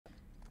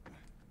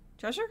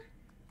Treasure?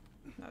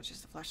 No, it's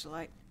just a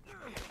flashlight.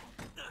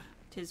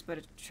 Tis but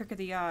a trick of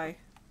the eye.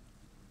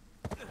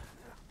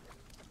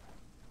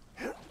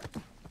 I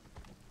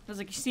was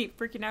like, you see it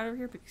freaking out over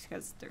here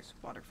because there's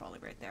water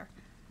falling right there.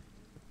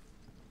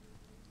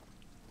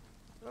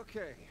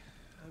 Okay,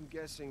 I'm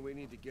guessing we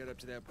need to get up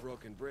to that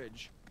broken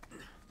bridge.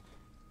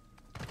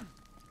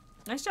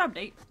 Nice job,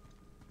 Nate.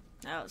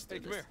 Now let's do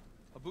Hey, come this. here.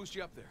 I'll boost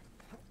you up there.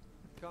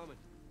 Coming.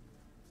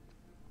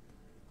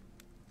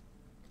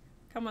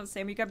 Come on,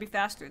 Sam. You gotta be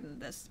faster than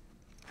this.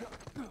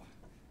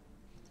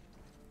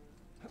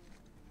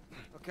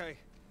 Okay,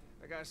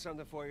 I got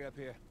something for you up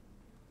here.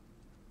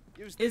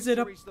 Use Is these it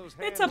to a? reach those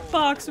It's a handholds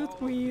box on the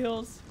with wall.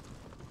 wheels.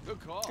 Good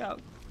call. Go.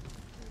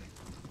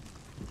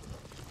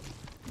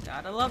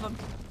 Gotta love them.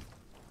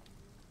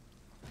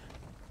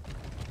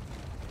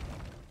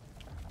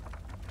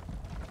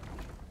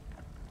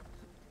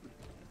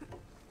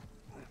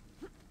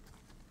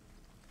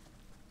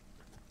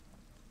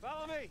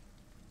 Follow me.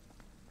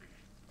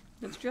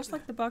 It's just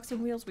like the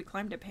boxing wheels we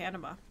climbed at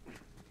Panama.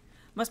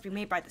 Must be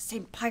made by the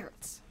same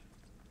pirates.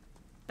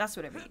 That's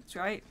what it means,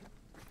 right?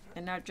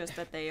 And not just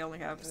that they only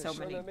have so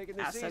Sure many not making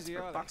this assets easy,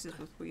 for are they? boxes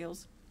with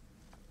wheels.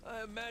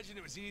 I imagine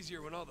it was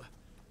easier when all the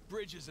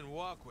bridges and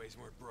walkways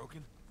weren't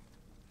broken.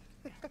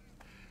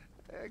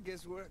 I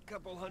guess we're a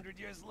couple hundred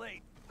years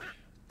late.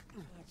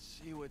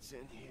 Let's see what's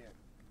in here.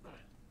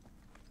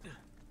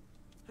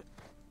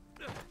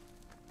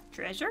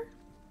 Treasure?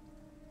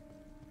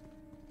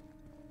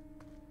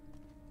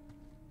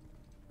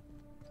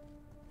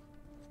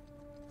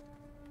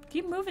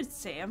 Keep moving,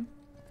 Sam.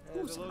 Ooh,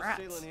 There's a some low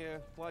rats. ceiling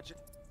here. Watch it.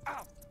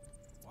 Ow!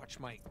 Watch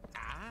my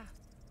Can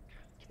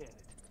it?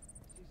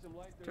 See some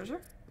light through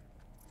Treasure?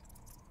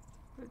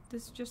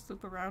 This just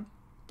loop around.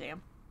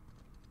 Damn.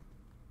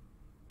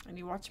 And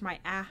you watch my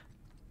here?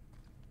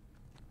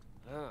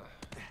 Ah,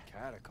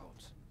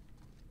 catacombs.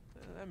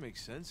 That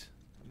makes sense.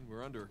 I mean,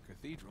 we're under a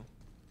cathedral.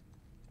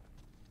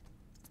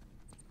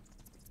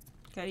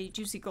 Got any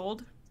juicy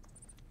gold?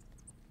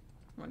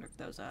 Wonder if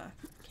those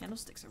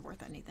candlesticks are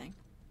worth anything.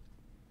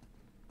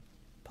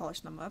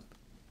 Polish them up.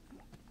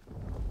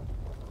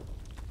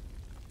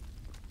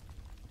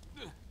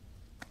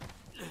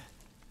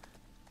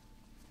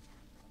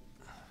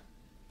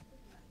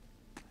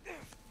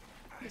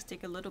 Let's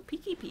take a little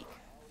peeky peek.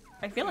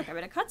 I feel like I'm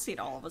in a cutscene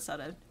all of a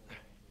sudden.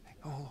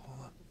 Hold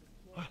on.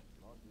 What?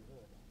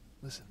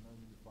 Listen.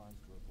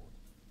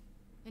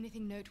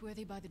 Anything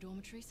noteworthy by the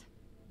dormitories?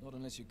 Not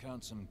unless you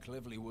count some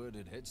cleverly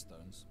worded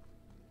headstones.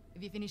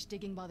 Have you finished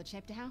digging by the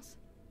chapter house?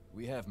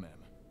 We have, ma'am.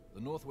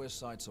 The northwest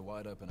sites are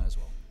wide open as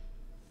well.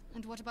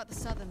 And what about the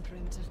southern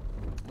perimeter?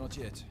 Not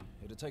yet.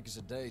 It'll take us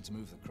a day to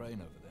move the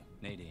crane over there.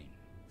 Nadine.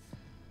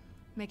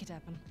 Make it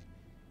happen.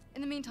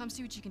 In the meantime,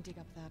 see what you can dig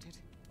up without it.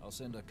 I'll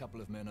send a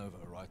couple of men over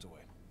right away.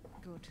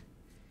 Good.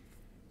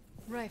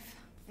 Rafe,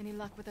 any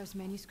luck with those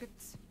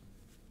manuscripts?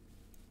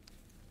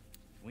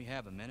 We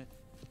have a minute.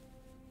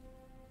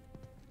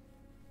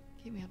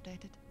 Keep me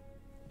updated.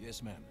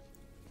 Yes, ma'am.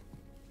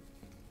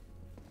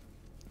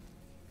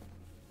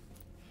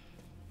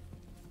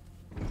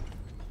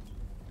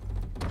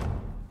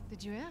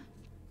 Did you hear?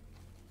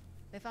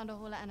 They found a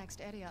whole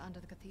annexed area under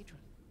the cathedral.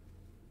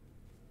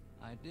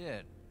 I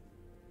did.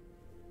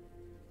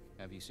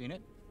 Have you seen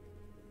it?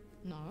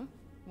 No?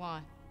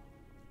 Why?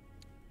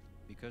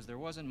 Because there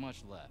wasn't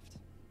much left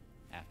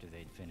after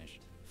they'd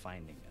finished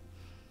finding it.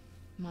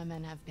 My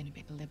men have been a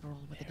bit liberal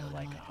with the They're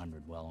dynamite. like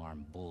 100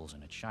 well-armed bulls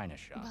in a china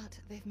shop. But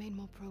they've made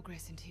more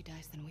progress in 2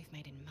 days than we've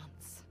made in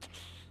months.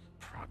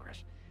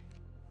 Progress.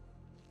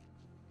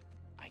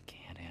 I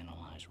can't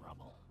analyze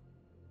rubble.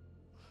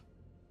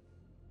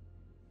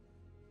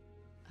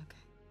 Okay.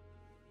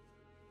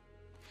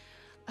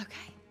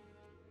 Okay.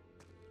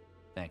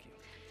 Thank you.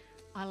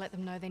 I'll let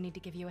them know they need to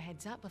give you a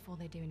heads up before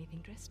they do anything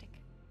drastic.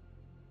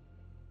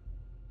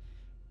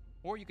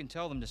 Or you can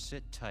tell them to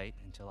sit tight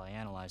until I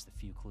analyze the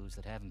few clues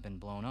that haven't been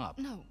blown up.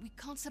 No, we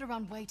can't sit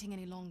around waiting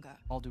any longer.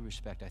 All due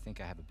respect, I think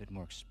I have a bit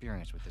more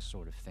experience with this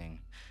sort of thing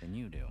than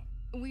you do.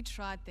 We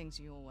tried things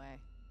your way.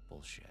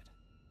 Bullshit.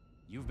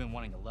 You've been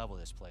wanting to level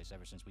this place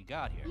ever since we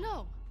got here.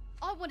 No!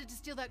 I wanted to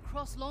steal that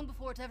cross long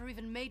before it ever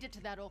even made it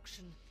to that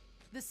auction.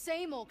 The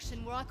same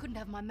auction where I couldn't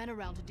have my men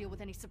around to deal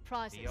with any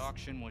surprises. The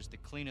auction was the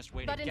cleanest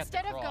way But to get the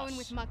instead cross. of going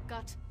with my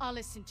gut, I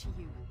listened to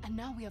you. And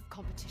now we have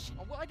competition.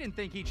 Oh, well, I didn't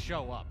think he'd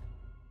show up.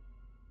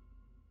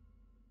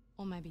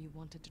 Or maybe you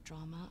wanted to draw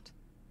him out.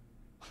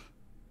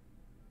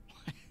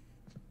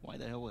 Why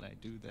the hell would I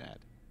do that?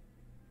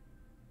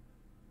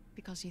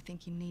 Because you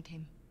think you need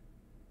him.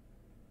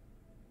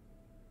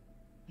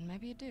 And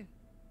maybe you do.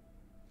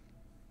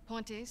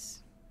 Point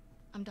is,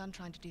 I'm done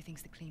trying to do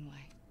things the clean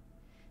way.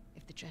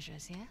 If the treasure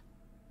is here,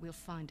 we'll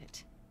find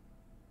it.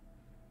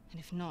 And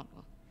if not,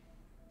 well...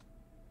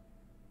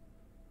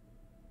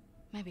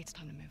 maybe it's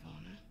time to move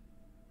on, huh?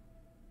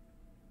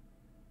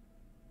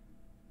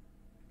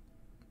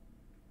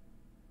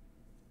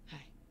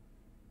 Hey.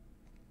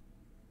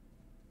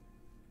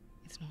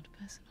 It's not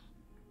personal.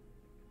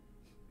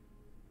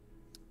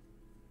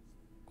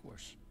 Of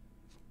course.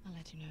 I'll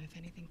let you know if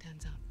anything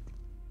turns up.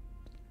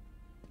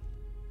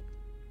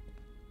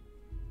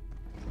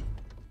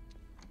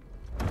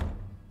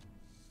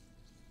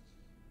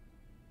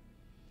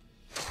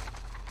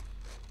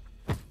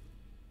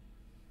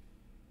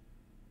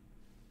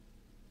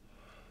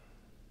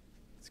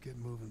 get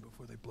moving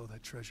before they blow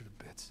that treasure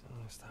to bits.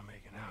 Oh, stop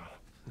making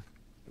out.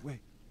 Wait.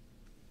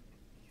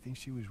 You think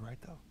she was right,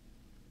 though?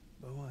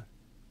 About what?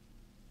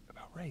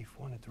 About Rafe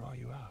wanting to draw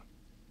you out.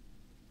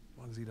 As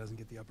long as he doesn't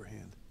get the upper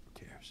hand,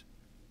 who cares?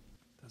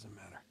 Doesn't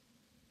matter.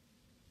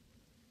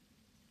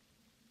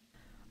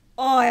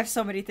 Oh, I have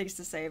so many things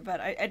to say,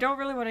 but I don't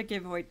really want to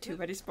give away too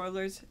many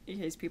spoilers in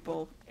case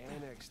people...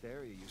 Annexed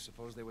area you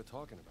suppose they were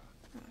talking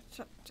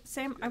about.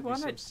 Sam, I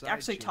want to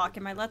actually talk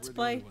in my Let's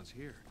Play.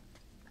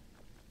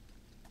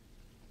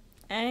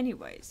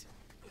 Anyways.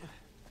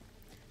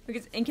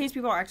 Because in case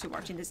people are actually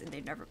watching this and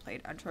they've never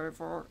played Uncharted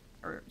 4,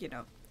 or, you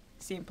know,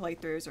 seen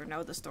playthroughs or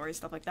know the story,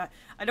 stuff like that,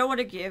 I don't want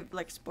to give,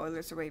 like,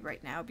 spoilers away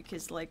right now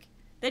because, like,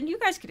 then you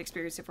guys can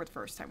experience it for the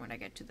first time when I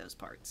get to those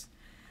parts.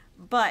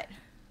 But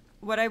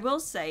what I will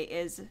say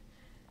is,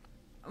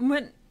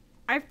 when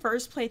I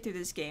first played through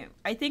this game,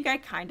 I think I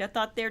kind of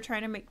thought they were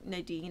trying to make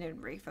Nadine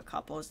and Rafe a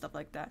couple and stuff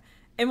like that.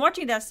 And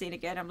watching that scene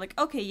again, I'm like,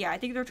 okay, yeah, I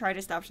think they're trying to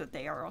establish that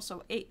they are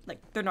also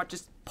they're not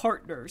just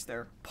partners,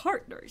 they're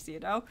partners, you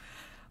know?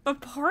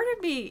 But part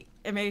of me,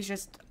 I mean, it's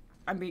just,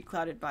 I'm being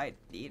clouded by,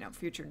 you know,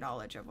 future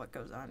knowledge of what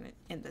goes on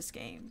in this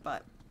game.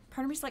 But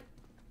part of me's like,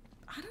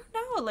 I don't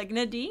know, like,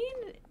 Nadine,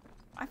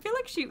 I feel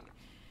like she,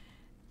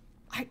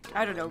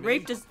 I don't know,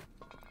 Rafe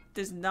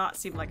does not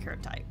seem like her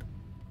type.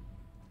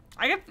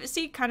 I can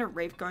see kind of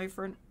Rafe going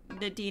for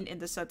Nadine in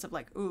the sense of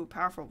like, ooh,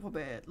 powerful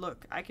woman,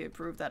 look, I can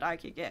prove that I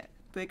can get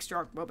big,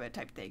 strong woman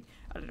type thing.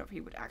 I don't know if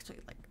he would actually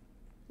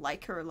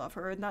like her or love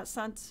her in that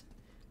sense.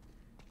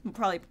 We'll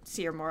probably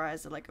see her more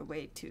as like a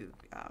way to,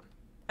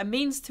 a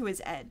means to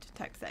his end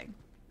type thing.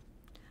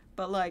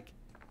 But like,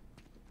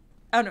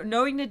 I don't know,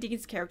 knowing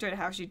Nadine's character and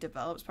how she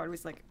develops, part of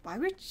me's like, why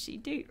would she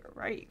date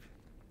Rafe?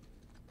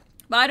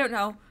 But I don't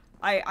know.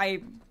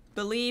 I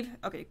believe,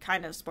 okay,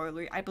 kind of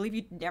spoilery, I believe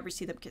you'd never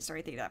see them kiss or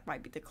anything. That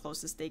might be the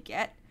closest they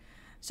get.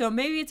 So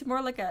maybe it's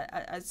more like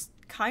a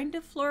kind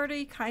of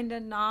flirty, kind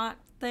of not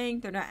thing.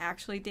 They're not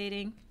actually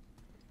dating.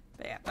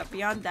 But yeah, but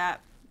beyond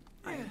that,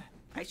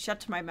 I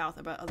shut my mouth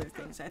about other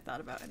things I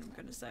thought about and I'm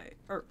gonna say,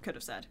 or could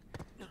have said.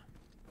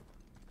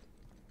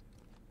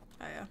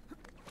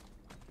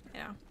 You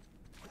know,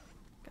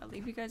 gotta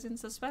leave you guys in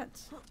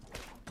suspense.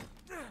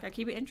 Gotta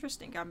keep it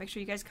interesting. Gotta make sure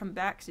you guys come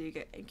back so you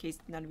get, in case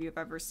none of you have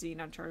ever seen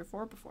Uncharted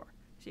 4 before.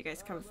 So you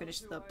guys come and finish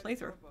the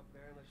playthrough.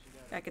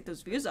 Gotta get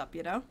those views up,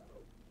 you know?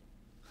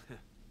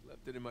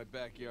 Left it in my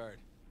backyard.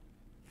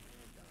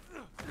 Hey,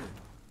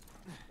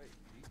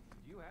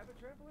 do you have a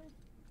trampoline?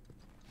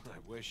 I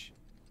wish.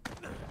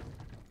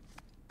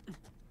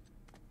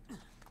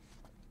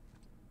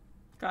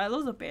 God, I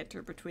love the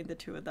banter between the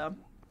two of them.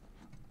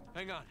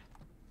 Hang on.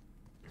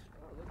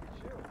 Oh, look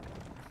at you.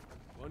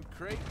 One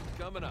crate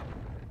coming up.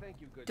 Thank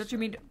you, good Don't you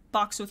mean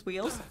box with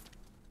wheels?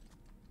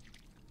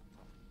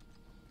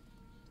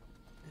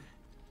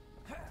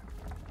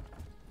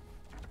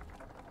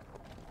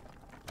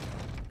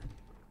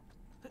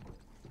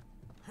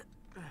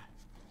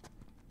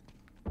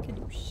 Can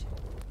you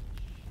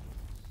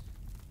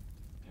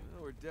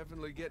Well, we're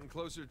definitely getting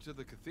closer to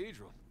the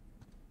cathedral.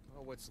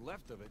 Well, what's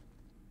left of it.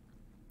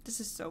 This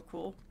is so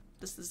cool.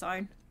 This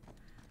design.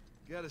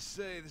 Gotta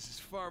say, this is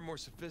far more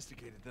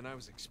sophisticated than I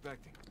was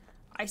expecting.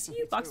 I see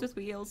you, box with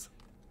wheels.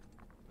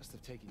 Must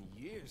have taken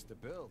years to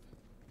build.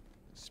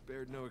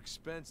 Spared no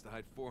expense to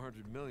hide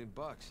 400 million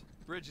bucks.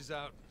 Bridge is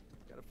out.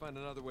 Gotta find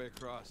another way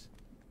across.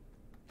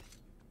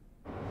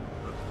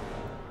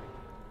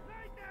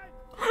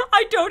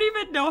 I don't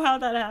even know how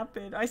that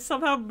happened. I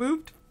somehow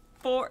moved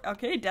forward.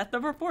 Okay, death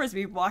number 4 is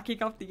me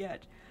walking off the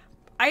edge.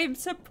 I am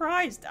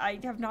surprised I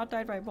have not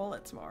died by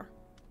bullets more.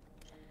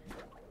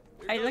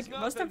 I like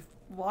must have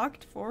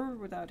walked forward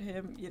without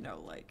him, you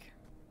know, like.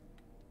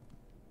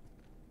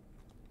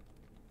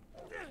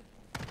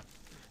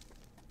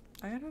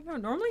 I don't know.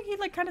 Normally he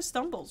like kind of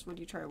stumbles when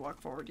you try to walk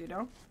forward, you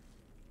know?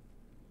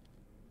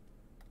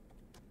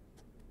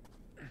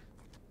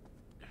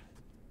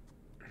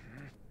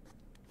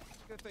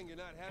 Good thing you're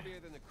not heavier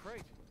than the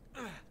crate.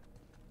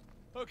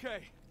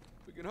 Okay,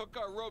 we can hook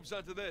our ropes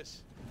onto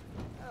this.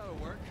 That'll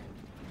work.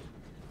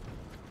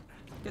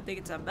 Good thing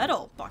it's a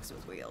metal box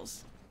with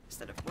wheels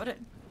instead of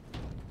wooden.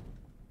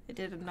 It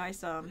did a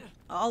nice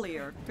ollie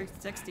or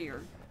 360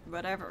 or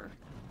whatever.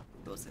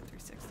 It was a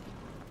 360.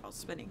 I was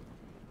spinning.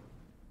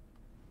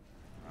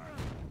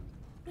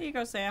 There you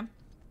go, Sam.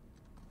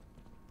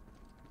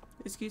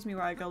 Excuse me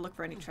while I go look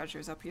for any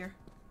treasures up here.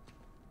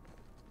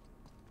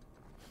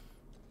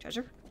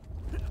 Treasure?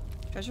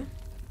 Treasure?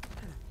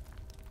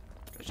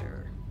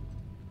 Treasure.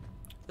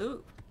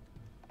 Ooh.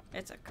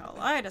 It's a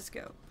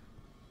kaleidoscope.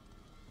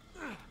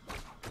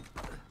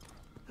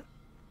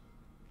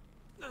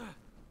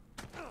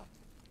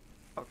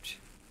 Ouch.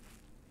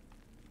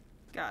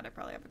 God, I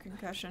probably have a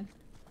concussion.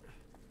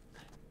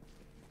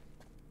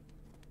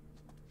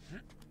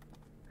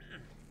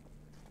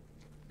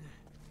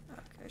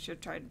 Okay,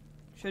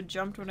 should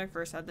jumped when I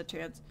first had the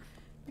chance.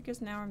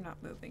 Because now I'm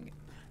not moving.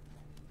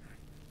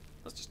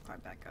 Let's just climb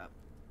back up.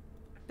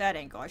 That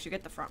angle, I should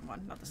get the front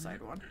one, not the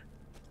side one.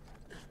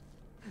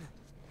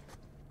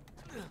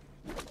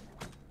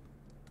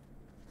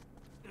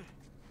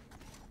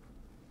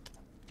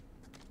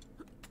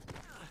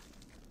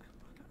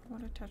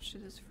 attached to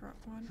this front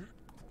one.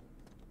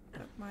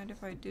 Don't mind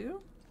if I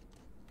do.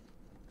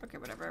 Okay,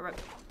 whatever. I'd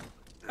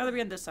rather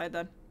be on this side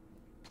then.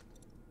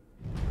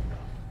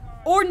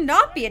 Or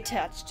not be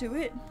attached to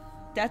it.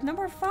 Death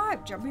number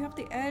 5. Jumping off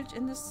the edge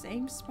in the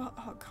same spot.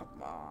 Oh, come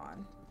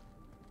on.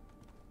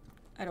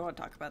 I don't want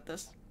to talk about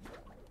this.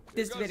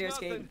 This video's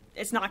game.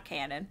 It's not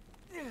canon.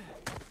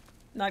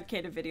 Not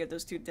canon video.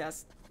 Those 2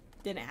 deaths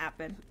didn't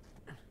happen.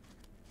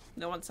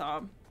 No one saw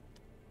them.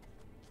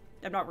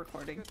 I'm not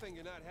recording. Good thing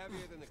you're not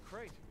heavier than the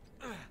crate.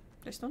 Do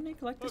I still need to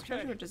collect this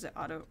treasure, or does it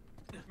auto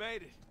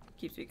Made it.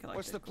 keeps me collected?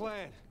 What's the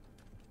plan?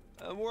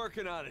 I'm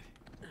working on it.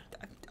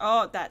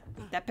 Oh, that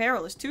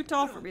barrel is too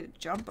tall for me to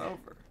jump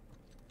over.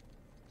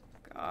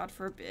 God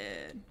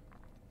forbid.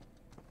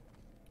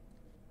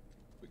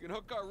 We can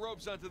hook our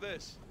ropes onto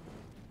this.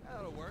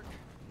 That'll work.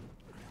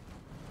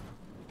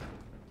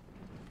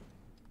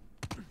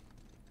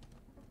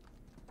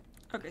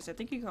 Okay, so I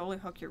think you can only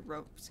hook your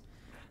ropes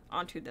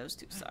onto those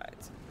 2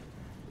 sides.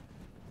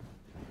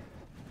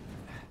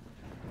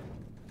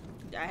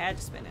 I had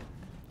to spin it.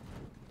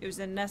 It was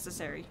a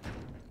necessary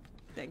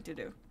thing to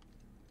do.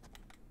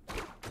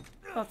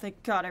 Oh,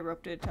 thank God I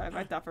roped it in time.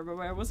 I thought for a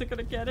moment I wasn't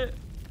gonna get it.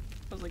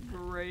 I was like,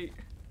 great.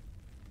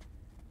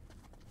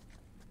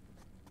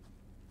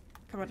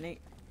 Come on,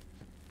 Nate.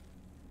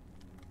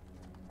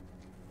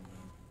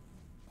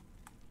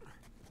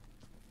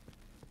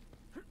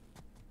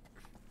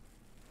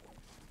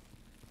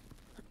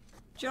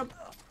 Jump.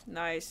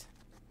 Nice.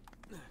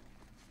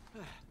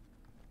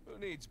 Who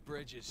needs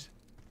bridges?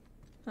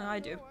 I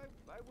do.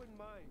 I wouldn't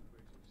mind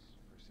bridges,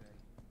 per se.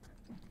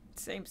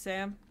 Same,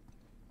 Sam.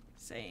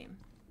 Same.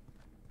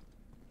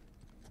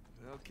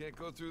 Well, can't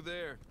go through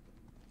there.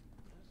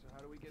 So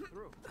how do we get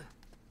through?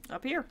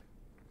 Up here.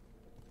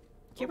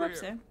 Keep Over up, here.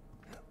 Sam.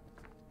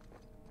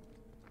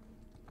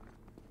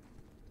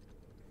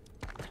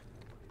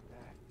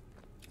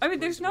 I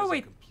mean, there's no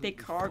way they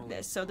carved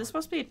this, so this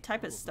must be a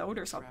type of stone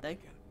or something.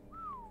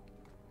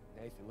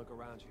 Nathan, look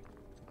around you.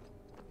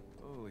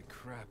 Holy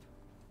crap.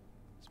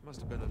 This must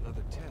have been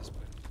another test,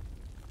 but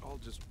it all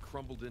just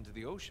crumbled into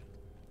the ocean.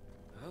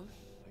 Well,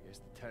 I guess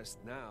the test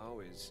now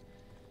is,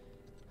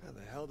 how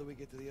the hell do we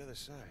get to the other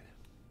side?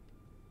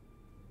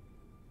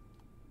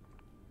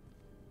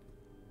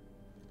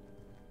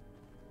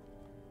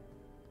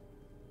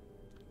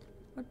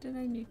 What did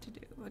I need to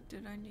do? What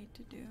did I need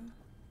to do?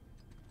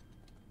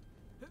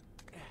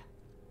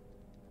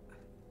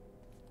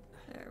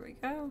 There we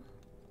go.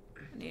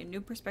 I need a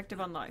new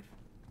perspective on life.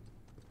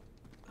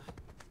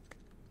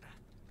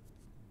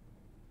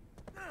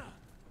 Oh,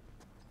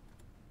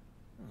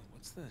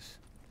 what's this?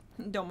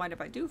 Don't mind if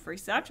I do. Free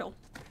satchel.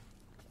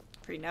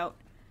 Free note.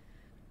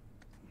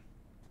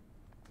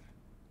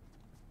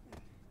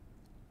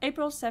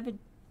 April 7,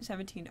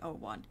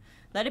 1701.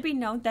 Let it be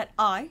known that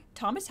I,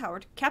 Thomas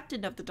Howard,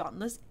 captain of the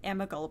Dauntless, am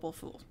a gullible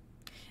fool.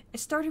 It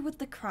started with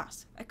the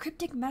cross, a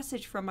cryptic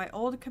message from my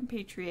old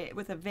compatriot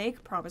with a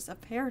vague promise of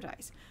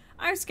paradise.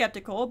 I was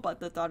skeptical, but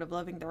the thought of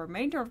living the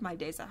remainder of my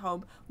days at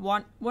home,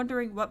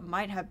 wondering what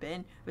might have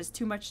been, was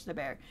too much to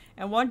bear,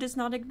 and one does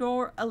not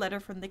ignore a letter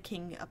from the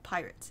king of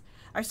pirates.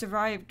 I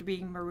survived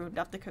being marooned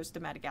off the coast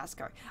of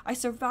Madagascar. I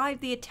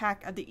survived the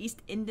attack of the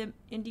East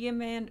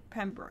Indiaman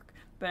Pembroke,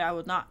 but I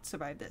will not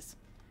survive this.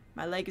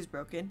 My leg is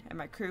broken, and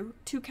my crew,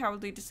 too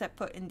cowardly to set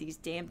foot in these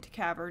damned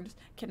caverns,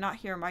 cannot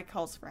hear my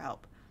calls for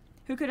help.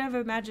 Who could have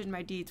imagined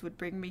my deeds would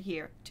bring me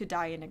here, to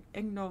die an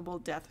ignoble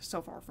death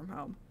so far from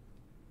home?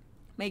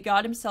 May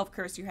God himself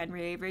curse you,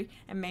 Henry Avery,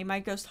 and may my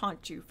ghost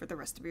haunt you for the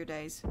rest of your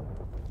days.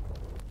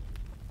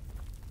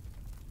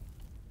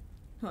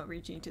 What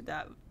reaching to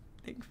that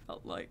thing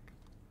felt like.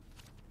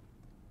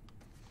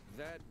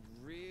 That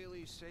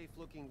really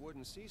safe-looking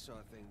wooden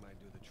seesaw thing might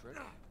do the trick.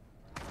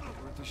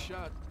 Worth a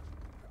shot.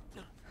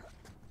 Well,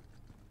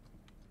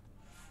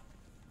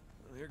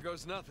 here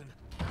goes nothing.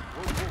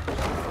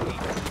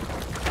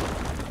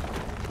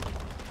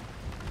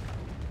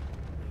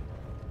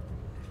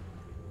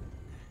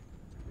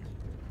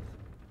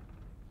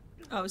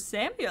 Oh,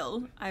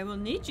 Samuel, I will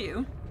need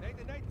you.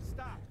 Nathan,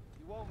 stop!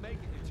 You won't make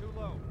it. You're too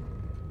low.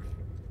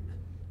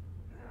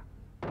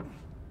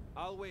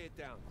 I'll weigh it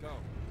down. Go.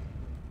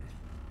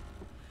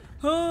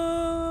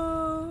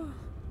 Oh.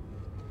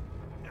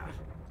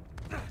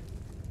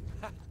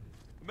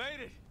 Made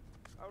it!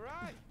 All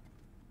right.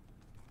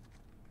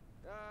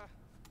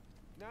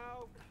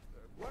 Now,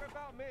 what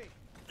about me?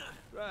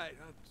 Right,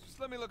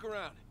 just let me look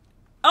around.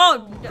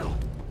 Oh, no.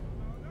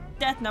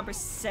 Death number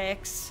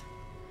 6.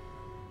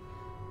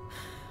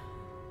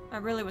 I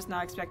really was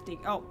not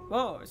expecting. Oh,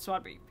 whoa,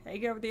 Swampy.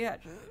 Hang over the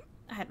edge.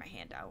 I had my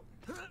hand out.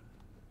 Check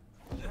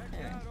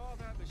out all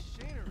that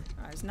machinery.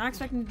 I was not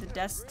expecting the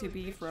deaths to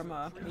be from me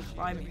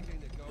climbing. Everything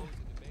that goes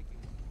into making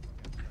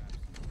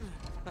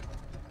one,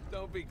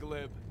 Don't be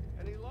glib.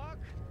 Any luck?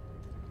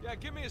 Yeah,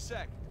 give me a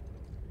sec.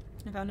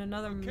 I found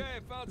another Okay,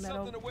 I found metal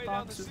something to weigh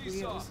down box the with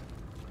seesaw. wheels.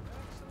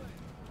 Excellent.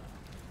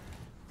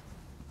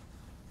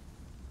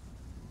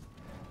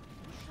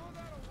 You sure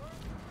that'll work?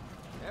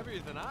 Heavier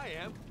than I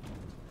am. I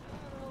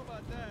don't know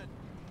about that.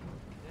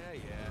 Yeah,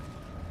 yeah.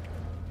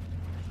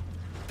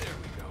 There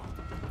we go.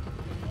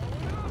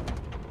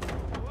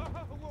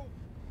 Whoa, whoa.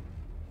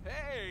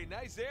 Hey,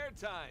 nice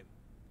airtime.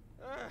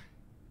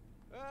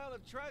 Well,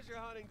 if treasure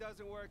hunting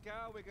doesn't work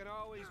out, we can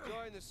always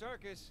join the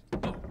circus.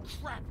 Oh,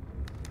 crap.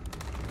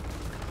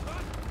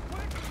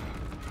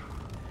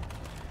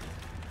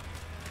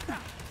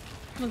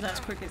 Well, that's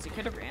as quick as he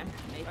could have ran,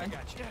 I Nathan.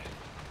 got you.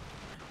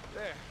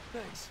 There.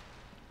 Thanks.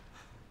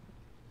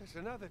 There's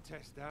another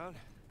test down.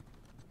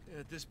 Yeah,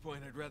 at this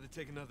point, I'd rather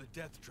take another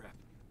death trap.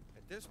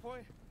 At this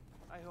point,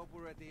 I hope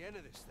we're at the end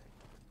of this thing.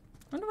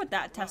 I wonder what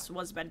that test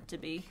was meant to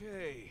be.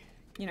 Okay.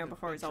 You know,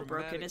 before it was all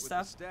broken and Dramatic with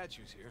stuff. the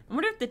statues here. I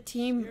wonder if the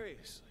team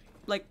Seriously.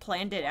 like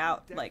planned it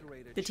out, like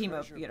Decorated the team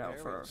of, treasure you know,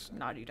 for barrels.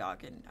 Naughty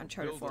Dog and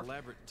Uncharted Build 4.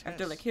 elaborate After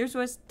tests. like, here's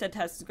what the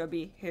test is gonna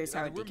be, here's how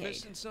Either it we're decayed.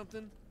 missing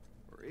something,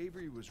 or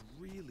Avery was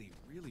really,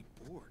 really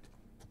bored.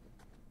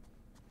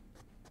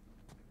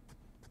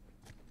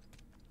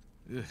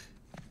 Ugh.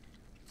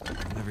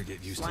 I'll never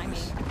get used Slimy.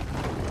 to this.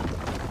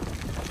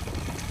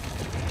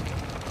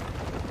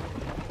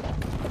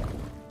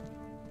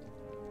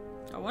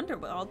 I wonder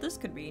what all this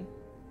could mean.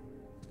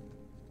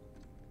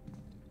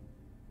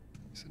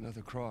 It's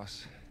another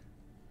cross.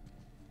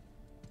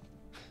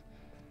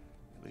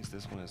 At least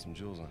this one has some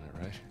jewels on it,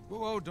 right? Whoa,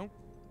 whoa, don't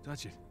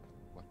touch it.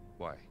 What?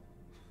 Why?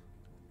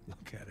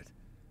 Look at it.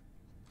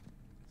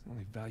 It's the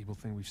only valuable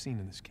thing we've seen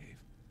in this cave.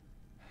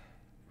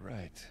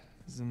 Right.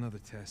 This is another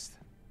test.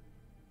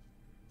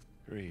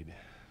 Agreed.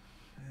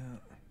 Yeah.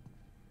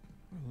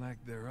 Or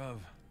lack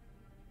thereof.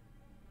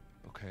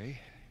 Okay,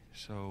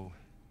 so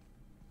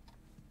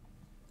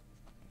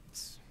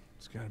It's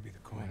gotta be the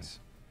coins.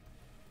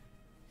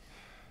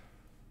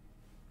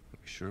 are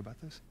we sure about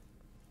this?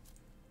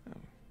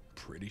 I'm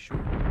pretty sure.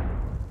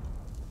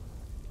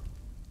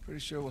 Pretty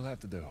sure we'll have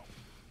to do.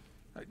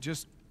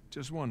 Just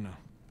one now.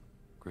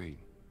 Agreed.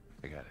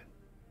 I got it.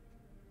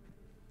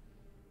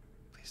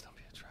 Please don't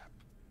be a trap.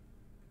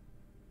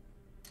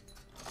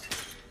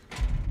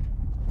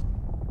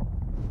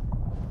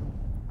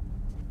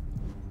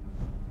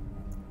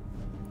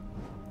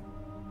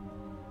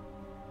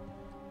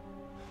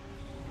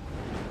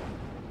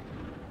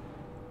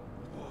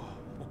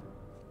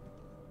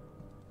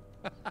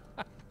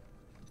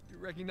 You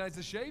recognize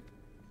the shape?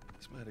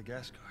 It's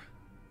Madagascar.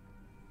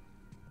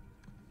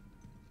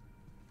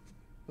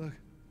 Look.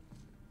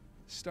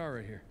 Star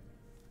right here.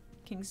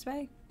 Kings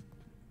Bay?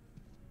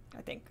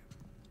 I think.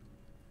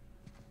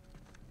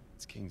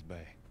 It's Kings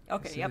Bay.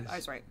 Okay, Yes, it yep, is. I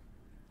was right.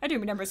 I do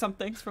remember some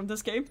things from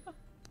this game.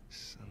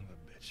 Son of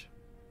a bitch.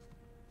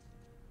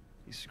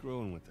 He's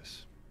screwing with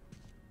us.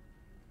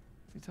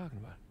 What are you talking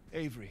about?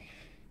 Avery,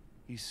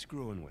 he's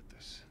screwing with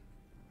us.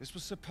 This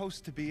was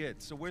supposed to be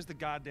it, so where's the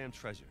goddamn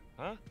treasure,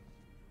 huh?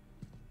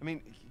 I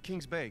mean,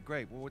 Kings Bay,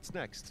 great. Well, what's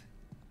next?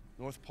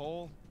 North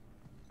Pole?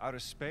 Outer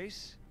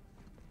space?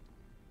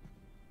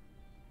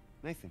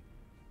 Nathan.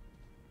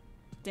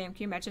 Damn,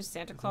 can you imagine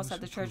Santa Claus had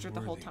the Those who prove treasure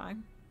the whole worthy.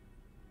 time?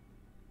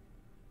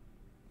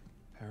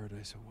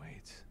 Paradise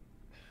awaits.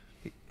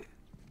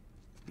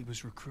 He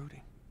was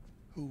recruiting.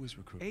 Who was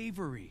recruiting?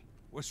 Avery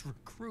was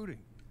recruiting.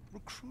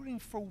 Recruiting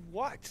for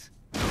what?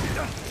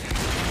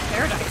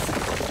 Paradise.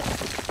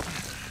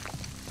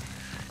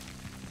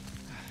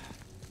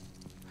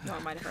 No, I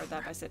might have heard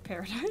that if I said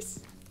paradise.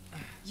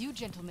 You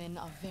gentlemen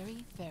are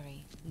very,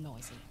 very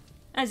noisy.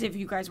 As if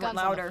you guys were Guns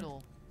on the louder.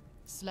 floor.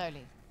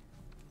 Slowly.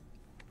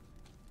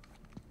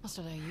 Must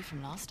have known you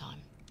from last time.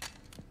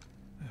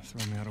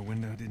 Throw me out a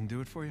window didn't do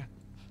it for you?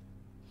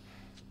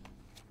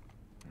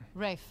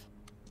 Rafe.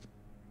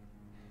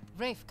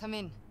 Rafe, come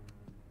in.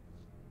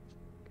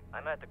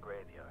 I'm at the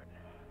graveyard.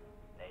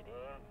 Nadine,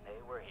 hey,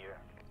 we're here.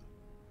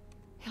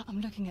 Yeah, I'm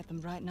looking at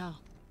them right now.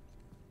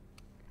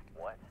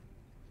 What?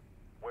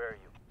 Where are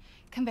you?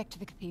 Come back to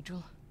the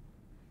cathedral.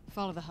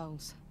 Follow the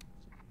holes.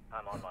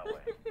 I'm on my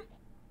way.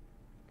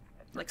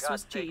 And for Like God's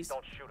Swiss sake, cheese.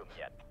 don't shoot him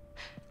yet.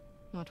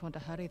 Not want to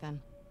hurry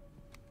then.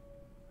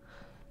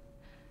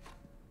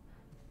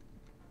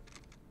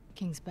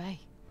 Kings Bay.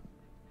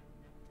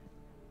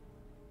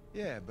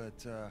 Yeah,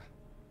 but,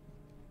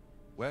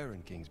 where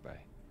in Kings Bay?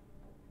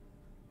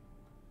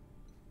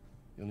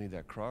 You'll need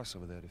that cross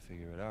over there to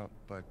figure it out,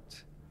 but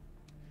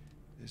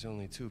there's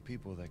only 2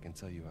 people that can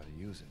tell you how to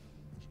use it.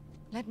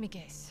 Let me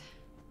guess.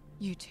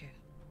 You two.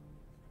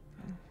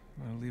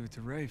 I'll leave it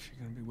to Rafe.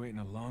 You're gonna be waiting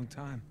a long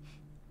time.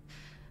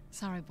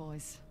 Sorry,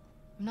 boys.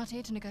 I'm not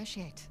here to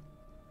negotiate.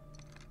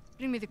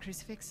 Bring me the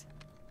crucifix.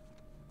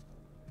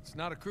 It's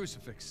not a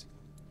crucifix.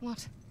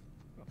 What?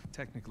 Well,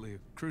 technically, a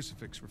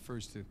crucifix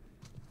refers to a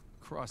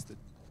cross that...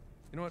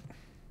 You know what?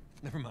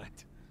 Never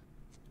mind.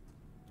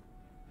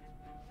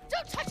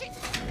 Don't touch it!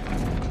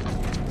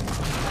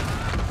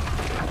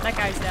 That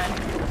guy's dead.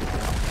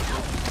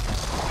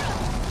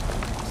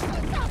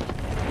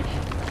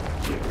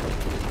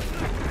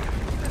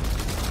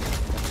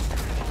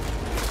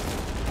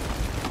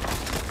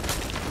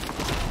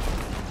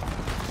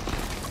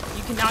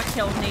 You cannot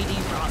kill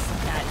Nadine Ross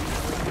that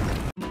easily.